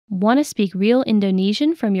Want to speak real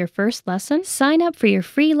Indonesian from your first lesson? Sign up for your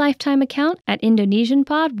free lifetime account at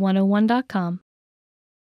IndonesianPod101.com.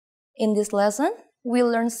 In this lesson, we'll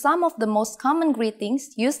learn some of the most common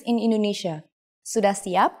greetings used in Indonesia. Sudah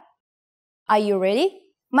siap? Are you ready?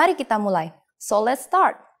 Mari kita mulai. So let's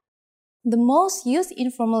start. The most used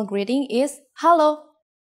informal greeting is halo.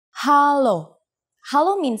 Halo.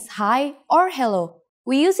 Halo means hi or hello.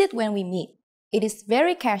 We use it when we meet. It is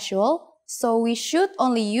very casual, so we should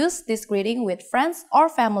only use this greeting with friends or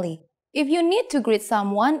family. If you need to greet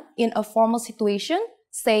someone in a formal situation,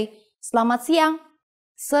 say selamat siang.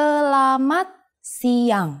 Selamat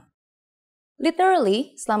siang.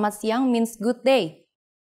 Literally, selamat siang means good day.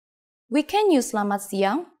 We can use selamat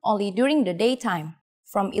siang only during the daytime,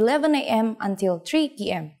 from 11 a.m. until 3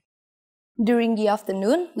 p.m. During the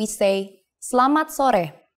afternoon, we say selamat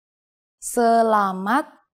sore. Selamat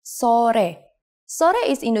sore. Sore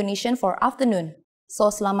is Indonesian for afternoon,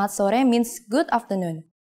 so selamat sore means good afternoon.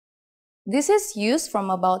 This is used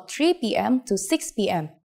from about 3 p.m. to 6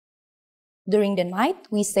 p.m. During the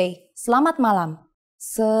night, we say selamat malam.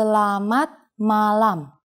 Selamat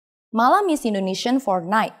malam. Malam is Indonesian for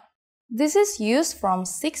night. This is used from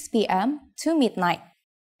 6 p.m. to midnight.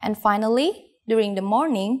 And finally, during the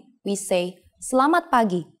morning, we say selamat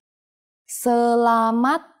pagi.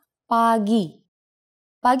 Selamat pagi.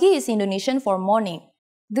 Pagi is Indonesian for morning.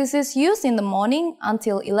 This is used in the morning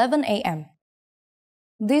until 11 a.m.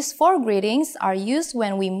 These 4 greetings are used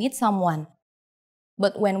when we meet someone.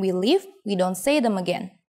 But when we leave, we don't say them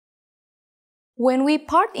again. When we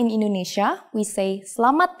part in Indonesia, we say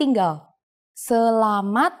selamat tinggal.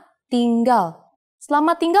 Selamat tinggal.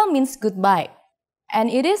 Selamat tinggal means goodbye,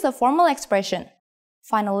 and it is a formal expression.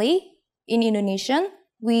 Finally, in Indonesian,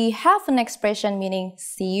 we have an expression meaning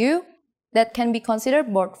see you that can be considered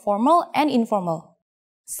both formal and informal.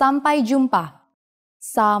 Sampai jumpa.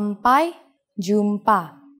 Sampai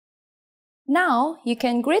jumpa. Now, you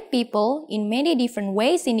can greet people in many different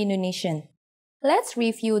ways in Indonesian. Let's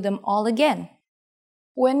review them all again.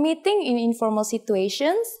 When meeting in informal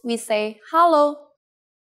situations, we say halo.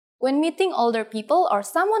 When meeting older people or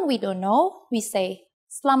someone we don't know, we say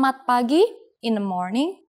selamat pagi in the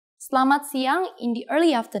morning, selamat siang in the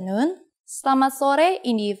early afternoon, selamat sore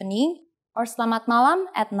in the evening, or selamat malam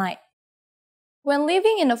at night. When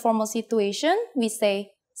living in a formal situation, we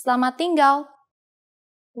say selamat tinggal.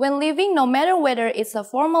 When living, no matter whether it's a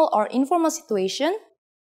formal or informal situation,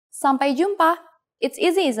 sampai jumpa. It's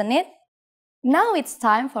easy, isn't it? Now it's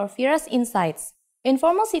time for Vira's insights. In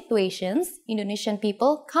formal situations, Indonesian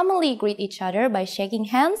people commonly greet each other by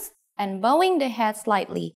shaking hands and bowing the head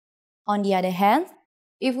slightly. On the other hand,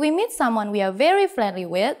 if we meet someone we are very friendly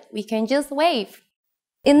with, we can just wave.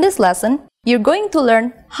 In this lesson, you're going to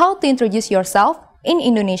learn how to introduce yourself in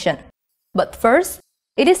Indonesian. But first,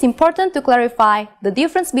 it is important to clarify the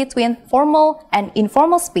difference between formal and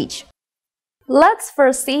informal speech. Let's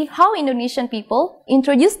first see how Indonesian people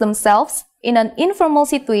introduce themselves in an informal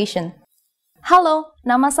situation. Halo,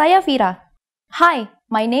 nama saya Vira. Hi,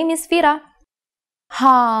 my name is Vira.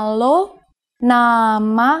 Halo,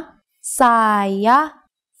 nama saya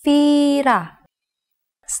Vira.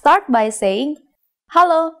 Start by saying,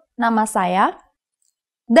 halo, nama saya.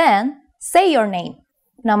 Then, say your name.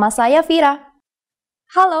 Nama saya Vira.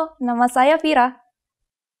 Halo, nama saya Vira.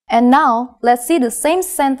 And now, let's see the same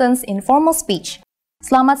sentence in formal speech.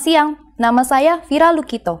 Selamat siang, nama saya Vira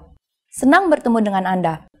Lukito. Senang bertemu dengan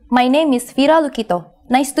Anda. My name is Vira Lukito.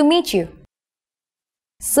 Nice to meet you.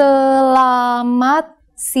 Selamat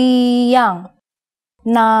siang.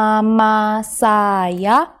 Nama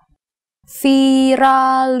saya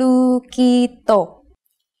Vira Lukito.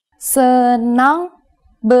 Senang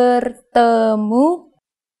bertemu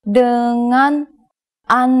dengan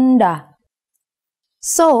Anda.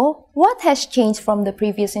 So, what has changed from the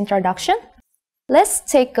previous introduction? Let's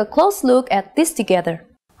take a close look at this together.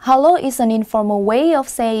 Halo is an informal way of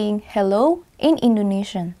saying hello in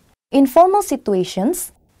Indonesian. In formal situations,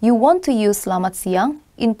 you want to use selamat siang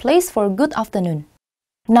in place for good afternoon.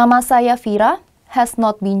 Nama saya Vira has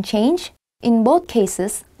not been changed. In both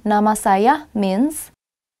cases, nama saya means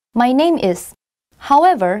my name is.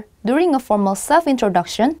 However, during a formal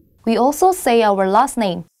self-introduction, we also say our last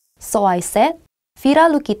name. So I said, Vira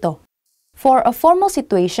Lukito. For a formal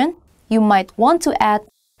situation, you might want to add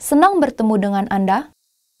senang bertemu dengan Anda,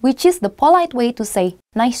 which is the polite way to say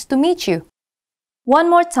nice to meet you. One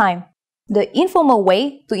more time. The informal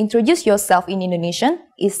way to introduce yourself in Indonesian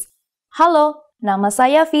is halo, nama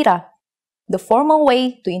saya Vira. The formal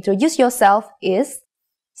way to introduce yourself is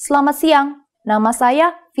selamat siang, nama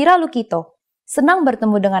saya Vira Lukito. Senang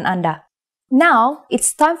bertemu dengan Anda. Now,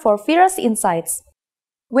 it's time for Vira's insights.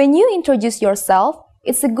 When you introduce yourself,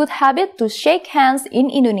 it's a good habit to shake hands in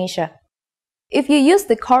Indonesia. If you use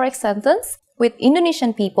the correct sentence with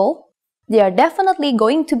Indonesian people, they are definitely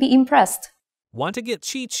going to be impressed. Want to get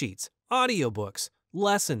cheat sheets, audiobooks,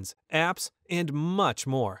 lessons, apps, and much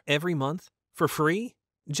more every month for free?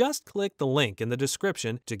 Just click the link in the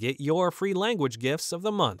description to get your free language gifts of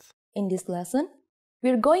the month. In this lesson,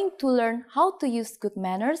 we're going to learn how to use good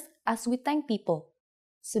manners as we thank people.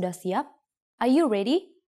 Sudah siap? Are you ready?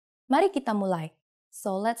 Mari kita mulai.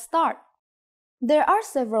 So let's start. There are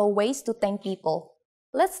several ways to thank people.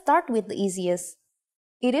 Let's start with the easiest.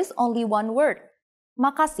 It is only one word.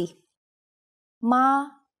 Makasih.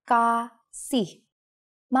 Makasih.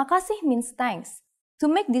 Makasih means thanks. To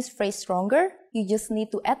make this phrase stronger, you just need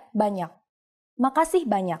to add banyak. Makasih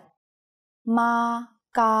banyak.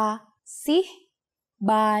 Makasih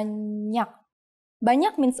banyak.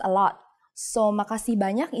 Banyak means a lot. So makasih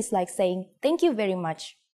banyak is like saying thank you very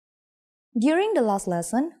much. During the last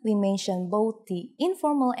lesson, we mentioned both the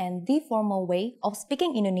informal and the formal way of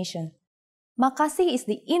speaking Indonesian. Makasih is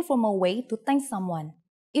the informal way to thank someone.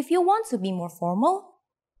 If you want to be more formal,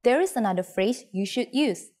 there is another phrase you should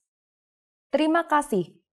use. Terima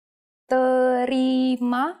kasih.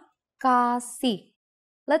 Terima kasih.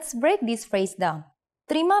 Let's break this phrase down.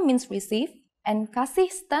 Terima means receive and kasih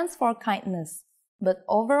stands for kindness. But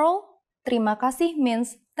overall, terima kasih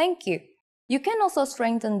means thank you. You can also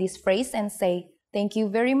strengthen this phrase and say, thank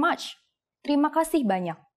you very much. Terima kasih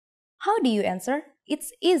banyak. How do you answer?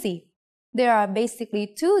 It's easy. There are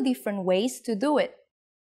basically two different ways to do it.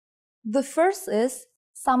 The first is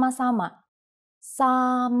sama-sama.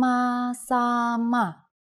 Sama-sama.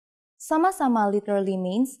 Sama-sama literally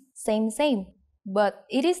means same, but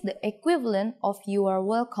it is the equivalent of you are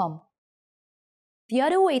welcome. The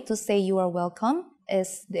other way to say you are welcome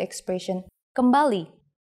is the expression kembali.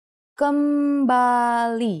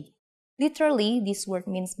 Kembali. Literally, this word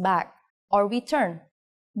means back or return,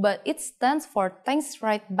 but it stands for thanks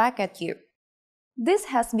right back at you. This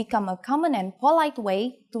has become a common and polite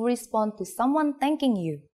way to respond to someone thanking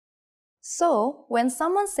you. So, when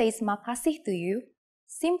someone says makasih to you,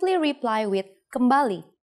 simply reply with kembali.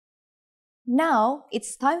 Now,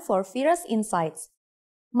 it's time for Vira's insights.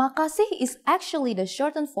 Makasih is actually the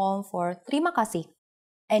shortened form for terima kasih,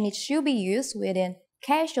 and it should be used within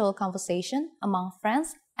casual conversation among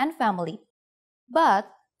friends and family. But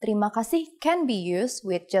terima kasih can be used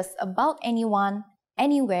with just about anyone,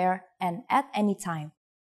 anywhere, and at any time.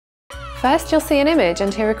 First, you'll see an image and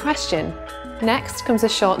hear a question. Next comes a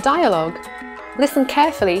short dialogue. Listen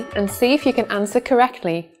carefully and see if you can answer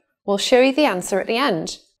correctly. We'll show you the answer at the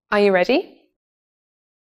end. Are you ready?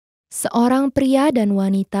 Seorang pria dan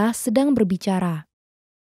wanita sedang berbicara.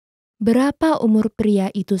 Berapa umur pria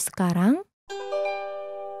itu sekarang?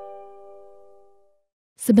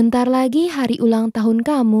 Sebentar lagi hari ulang tahun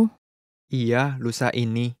kamu. Iya, lusa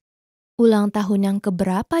ini. Ulang tahun yang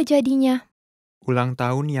keberapa jadinya? Ulang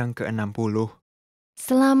tahun yang ke-60.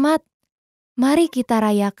 Selamat, mari kita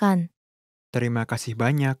rayakan. Terima kasih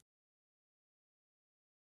banyak.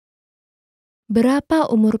 Berapa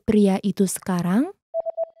umur pria itu sekarang?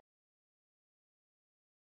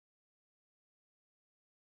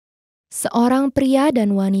 Seorang pria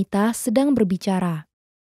dan wanita sedang berbicara.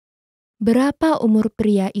 Berapa umur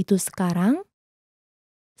pria itu sekarang?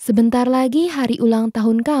 Sebentar lagi hari ulang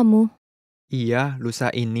tahun kamu. Iya,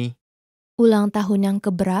 lusa ini. Ulang tahun yang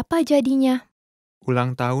keberapa jadinya?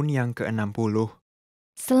 Ulang tahun yang ke-60.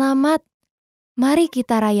 Selamat, mari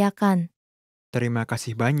kita rayakan. Terima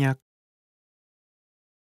kasih banyak.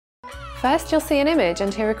 First, you'll see an image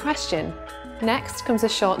and hear a question. Next comes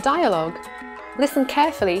a short dialogue. Listen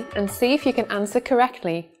carefully and see if you can answer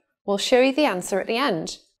correctly. We'll show you the answer at the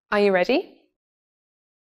end. Are you ready?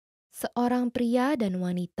 Seorang pria dan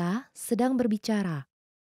wanita sedang berbicara.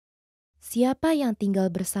 Siapa yang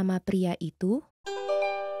tinggal bersama pria itu?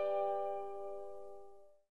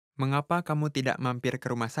 Mengapa kamu tidak mampir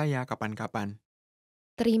ke rumah saya kapan-kapan?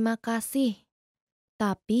 Terima kasih.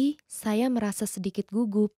 Tapi saya merasa sedikit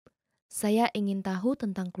gugup. Saya ingin tahu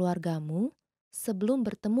tentang keluargamu sebelum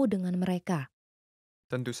bertemu dengan mereka.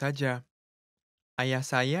 Tentu saja. Ayah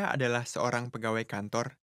saya adalah seorang pegawai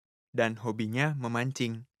kantor dan hobinya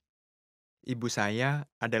memancing. Ibu saya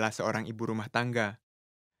adalah seorang ibu rumah tangga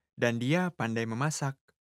dan dia pandai memasak.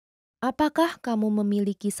 Apakah kamu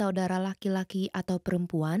memiliki saudara laki-laki atau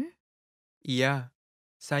perempuan? Iya,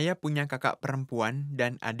 saya punya kakak perempuan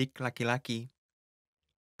dan adik laki-laki.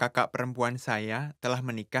 Kakak perempuan saya telah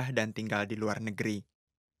menikah dan tinggal di luar negeri.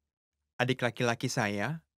 Adik laki-laki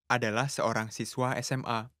saya adalah seorang siswa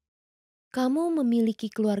SMA. Kamu memiliki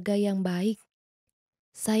keluarga yang baik.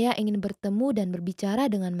 Saya ingin bertemu dan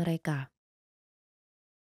berbicara dengan mereka.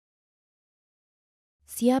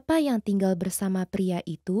 Siapa yang tinggal bersama pria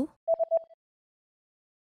itu?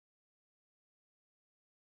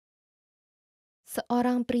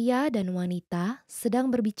 Seorang pria dan wanita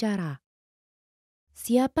sedang berbicara.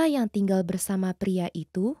 Siapa yang tinggal bersama pria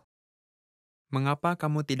itu? Mengapa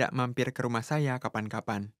kamu tidak mampir ke rumah saya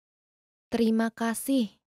kapan-kapan? Terima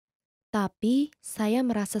kasih, tapi saya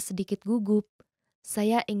merasa sedikit gugup.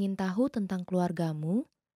 Saya ingin tahu tentang keluargamu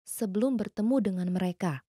sebelum bertemu dengan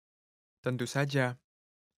mereka. Tentu saja.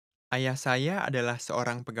 Ayah saya adalah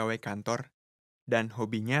seorang pegawai kantor dan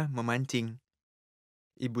hobinya memancing.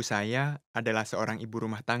 Ibu saya adalah seorang ibu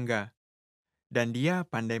rumah tangga dan dia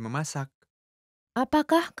pandai memasak.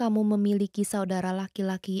 Apakah kamu memiliki saudara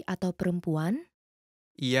laki-laki atau perempuan?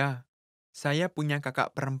 Iya, saya punya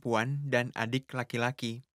kakak perempuan dan adik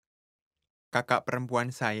laki-laki. Kakak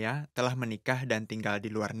perempuan saya telah menikah dan tinggal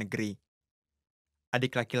di luar negeri.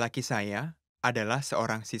 Adik laki-laki saya adalah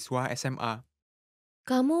seorang siswa SMA.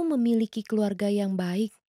 Kamu memiliki keluarga yang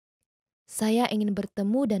baik. Saya ingin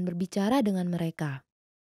bertemu dan berbicara dengan mereka.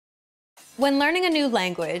 When learning a new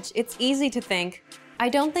language, it's easy to think, I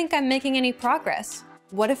don't think I'm making any progress.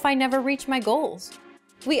 What if I never reach my goals?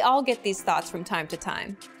 We all get these thoughts from time to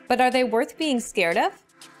time. But are they worth being scared of?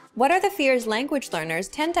 What are the fears language learners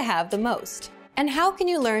tend to have the most? And how can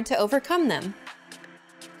you learn to overcome them?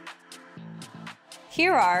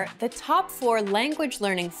 Here are the top 4 language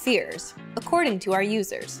learning fears, according to our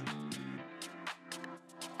users.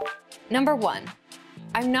 Number 1,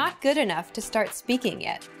 I'm not good enough to start speaking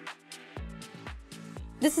yet.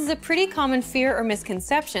 This is a pretty common fear or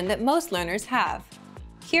misconception that most learners have.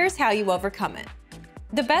 Here's how you overcome it.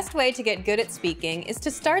 The best way to get good at speaking is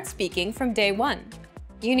to start speaking from day 1.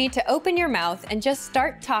 You need to open your mouth and just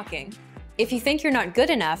start talking. If you think you're not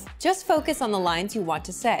good enough, just focus on the lines you want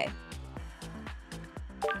to say.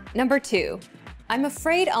 Number 2, I'm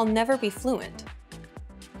afraid I'll never be fluent.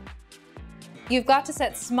 You've got to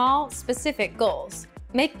set small, specific goals.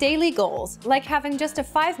 Make daily goals, like having just a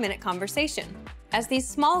 5-minute conversation. As these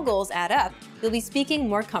small goals add up, you'll be speaking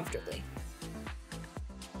more comfortably.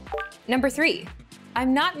 Number 3,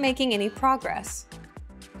 I'm not making any progress.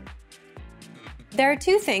 There are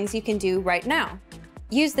 2 things you can do right now.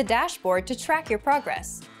 Use the dashboard to track your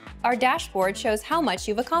progress. Our dashboard shows how much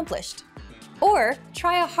you've accomplished. Or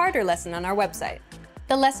try a harder lesson on our website.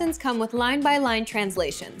 The lessons come with line-by-line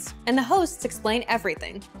translations, and the hosts explain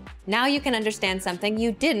everything. Now you can understand something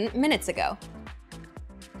you didn't minutes ago.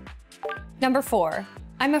 Number 4,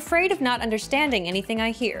 I'm afraid of not understanding anything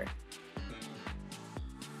I hear.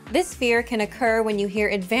 This fear can occur when you hear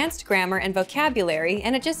advanced grammar and vocabulary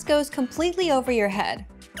and it just goes completely over your head.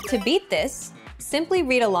 To beat this, simply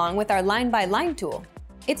read along with our line-by-line tool.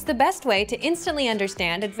 It's the best way to instantly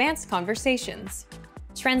understand advanced conversations.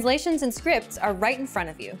 Translations and scripts are right in front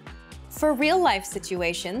of you. For real-life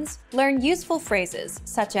situations, learn useful phrases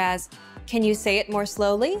such as, "Can you say it more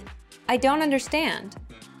slowly? I don't understand."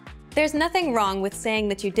 There's nothing wrong with saying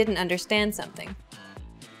that you didn't understand something.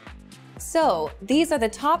 So, these are the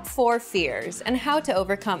top 4 fears and how to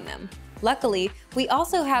overcome them. Luckily, we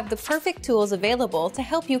also have the perfect tools available to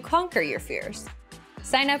help you conquer your fears.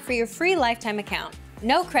 Sign up for your free lifetime account,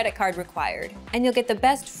 no credit card required, and you'll get the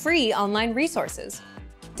best free online resources.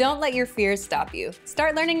 Don't let your fears stop you.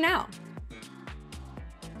 Start learning now.